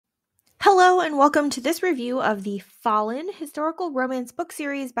Hello, and welcome to this review of the Fallen historical romance book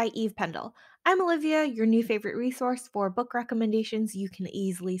series by Pendle. I'm Olivia, your new favorite resource for book recommendations you can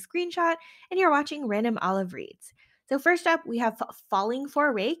easily screenshot, and you're watching Random Olive Reads. So, first up, we have Falling for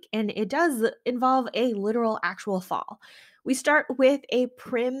a Rake, and it does involve a literal actual fall. We start with a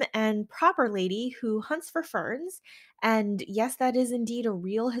prim and proper lady who hunts for ferns, and yes, that is indeed a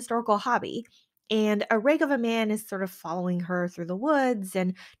real historical hobby. And a rake of a man is sort of following her through the woods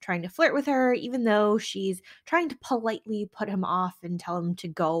and trying to flirt with her, even though she's trying to politely put him off and tell him to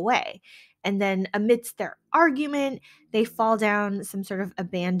go away. And then, amidst their argument, they fall down some sort of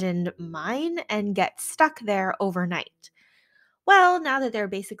abandoned mine and get stuck there overnight. Well, now that they're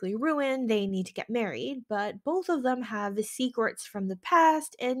basically ruined, they need to get married, but both of them have secrets from the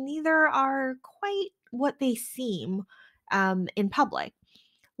past, and neither are quite what they seem in public.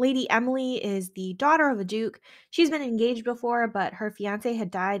 Lady Emily is the daughter of a duke. She's been engaged before, but her fiance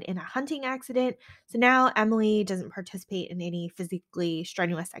had died in a hunting accident. So now Emily doesn't participate in any physically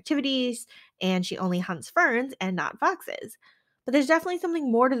strenuous activities, and she only hunts ferns and not foxes. But there's definitely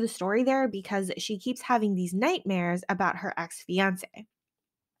something more to the story there because she keeps having these nightmares about her ex fiance.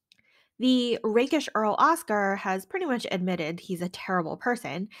 The rakish Earl Oscar has pretty much admitted he's a terrible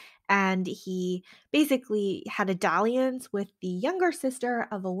person, and he basically had a dalliance with the younger sister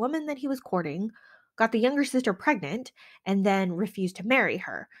of a woman that he was courting, got the younger sister pregnant, and then refused to marry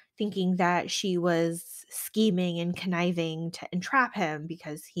her, thinking that she was scheming and conniving to entrap him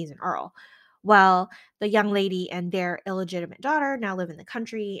because he's an earl. Well, the young lady and their illegitimate daughter now live in the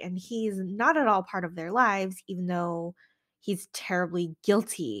country, and he's not at all part of their lives, even though he's terribly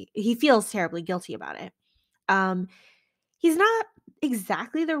guilty. He feels terribly guilty about it. Um, he's not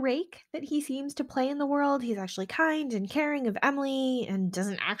exactly the rake that he seems to play in the world. He's actually kind and caring of Emily and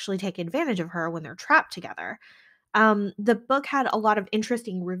doesn't actually take advantage of her when they're trapped together. The book had a lot of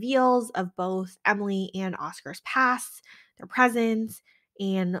interesting reveals of both Emily and Oscar's past, their presence,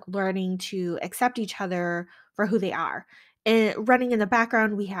 and learning to accept each other for who they are. And running in the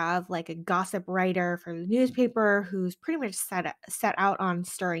background, we have like a gossip writer for the newspaper who's pretty much set out on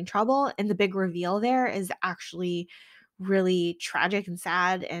stirring trouble. And the big reveal there is actually really tragic and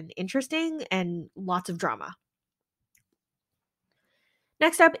sad and interesting and lots of drama.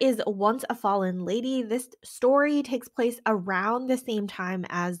 Next up is Once a Fallen Lady. This story takes place around the same time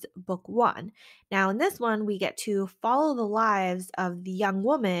as book one. Now, in this one, we get to follow the lives of the young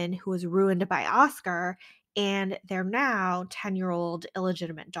woman who was ruined by Oscar and their now 10-year-old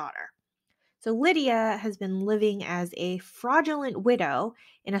illegitimate daughter. So, Lydia has been living as a fraudulent widow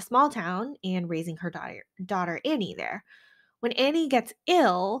in a small town and raising her daughter Annie there. When Annie gets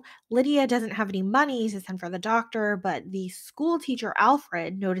ill, Lydia doesn't have any money to send for the doctor, but the school teacher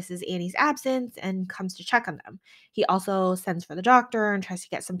Alfred notices Annie's absence and comes to check on them. He also sends for the doctor and tries to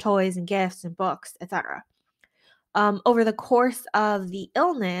get some toys and gifts and books, etc. Over the course of the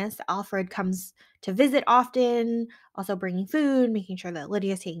illness, Alfred comes to visit often, also bringing food, making sure that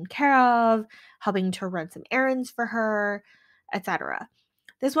Lydia's taken care of, helping to run some errands for her, etc.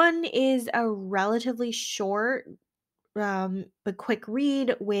 This one is a relatively short but quick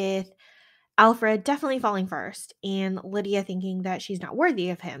read with Alfred definitely falling first and Lydia thinking that she's not worthy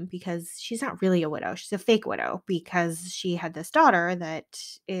of him because she's not really a widow. She's a fake widow because she had this daughter that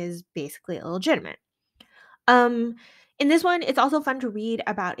is basically illegitimate. Um, in this one, it's also fun to read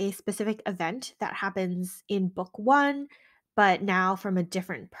about a specific event that happens in book one, but now from a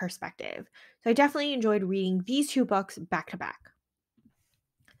different perspective. So I definitely enjoyed reading these two books back to back.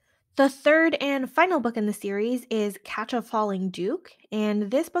 The third and final book in the series is Catch a Falling Duke,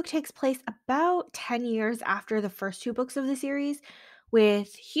 and this book takes place about 10 years after the first two books of the series,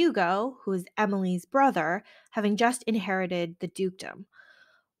 with Hugo, who is Emily's brother, having just inherited the dukedom.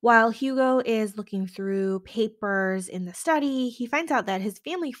 While Hugo is looking through papers in the study, he finds out that his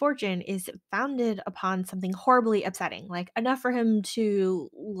family fortune is founded upon something horribly upsetting, like enough for him to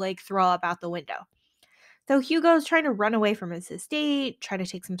throw up out the window. So Hugo's trying to run away from his estate, try to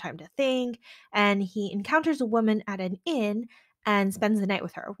take some time to think, and he encounters a woman at an inn and spends the night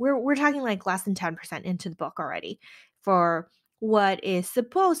with her. We're talking like less than 10% into the book already for what is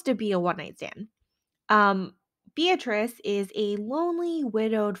supposed to be a one-night stand. Um, Beatrice is a lonely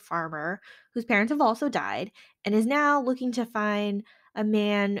widowed farmer whose parents have also died and is now looking to find a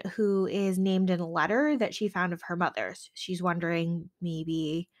man who is named in a letter that she found of her mother's. She's wondering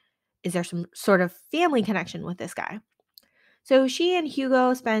maybe is there some sort of family connection with this guy? So she and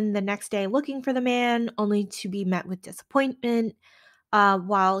Hugo spend the next day looking for the man, only to be met with disappointment.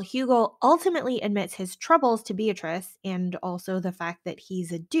 While Hugo ultimately admits his troubles to Beatrice and also the fact that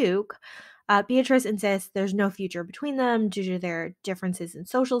he's a duke, Beatrice insists there's no future between them due to their differences in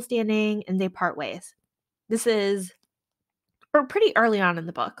social standing, and they part ways. This is or pretty early on in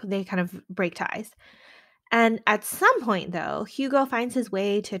the book. They kind of break ties. And at some point, though, Hugo finds his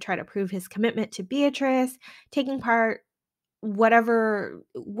way to try to prove his commitment to Beatrice, taking part whatever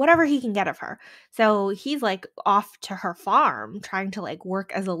he can get of her. So he's like off to her farm trying to like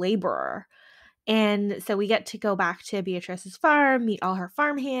work as a laborer. And so we get to go back to Beatrice's farm, meet all her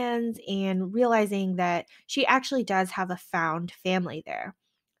farm hands, and realizing that she actually does have a found family there.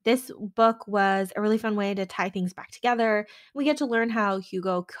 This book was a really fun way to tie things back together. We get to learn how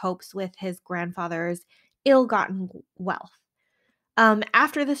Hugo copes with his grandfather's ill gotten wealth.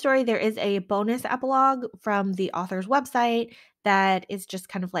 After the story, there is a bonus epilogue from the author's website that is just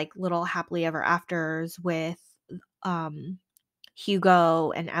kind of like little happily ever afters with um,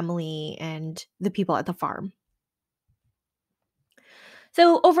 Hugo and Emily and the people at the farm.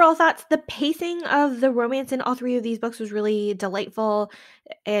 So, overall thoughts, the pacing of the romance in all three of these books was really delightful.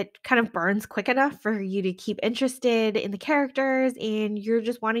 It kind of burns quick enough for you to keep interested in the characters and you're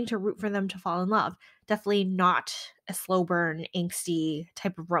just wanting to root for them to fall in love. Definitely not a slow burn, angsty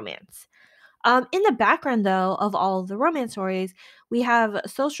type of romance. In the background, though, of all of the romance stories, we have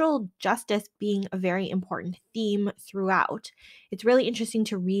social justice being a very important theme throughout. It's really interesting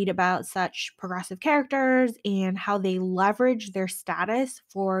to read about such progressive characters and how they leverage their status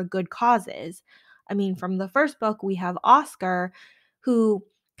for good causes. I mean, from the first book, we have Oscar, who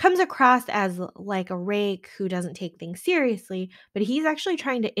comes across as like a rake who doesn't take things seriously, but he's actually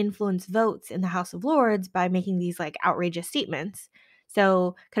trying to influence votes in the House of Lords by making these like outrageous statements.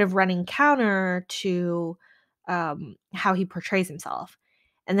 So, kind of running counter to how he portrays himself.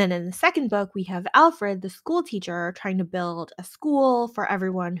 And then in the second book, we have Alfred, the school teacher, trying to build a school for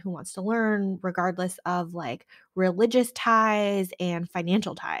everyone who wants to learn, regardless of like religious ties and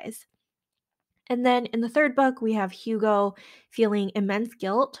financial ties. And then in the third book, we have Hugo feeling immense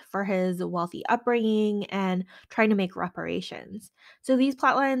guilt for his wealthy upbringing and trying to make reparations. So these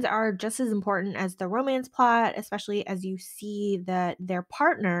plot lines are just as important as the romance plot, especially as you see that their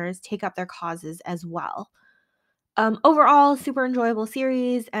partners take up their causes as well. Overall, super enjoyable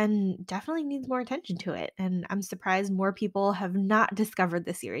series and definitely needs more attention to it. And I'm surprised more people have not discovered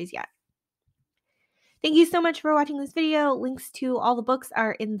the series yet. Thank you so much for watching this video. Links to all the books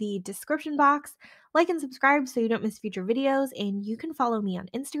are in the description box. Like and subscribe so you don't miss future videos, and you can follow me on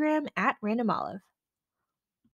Instagram at randomolive.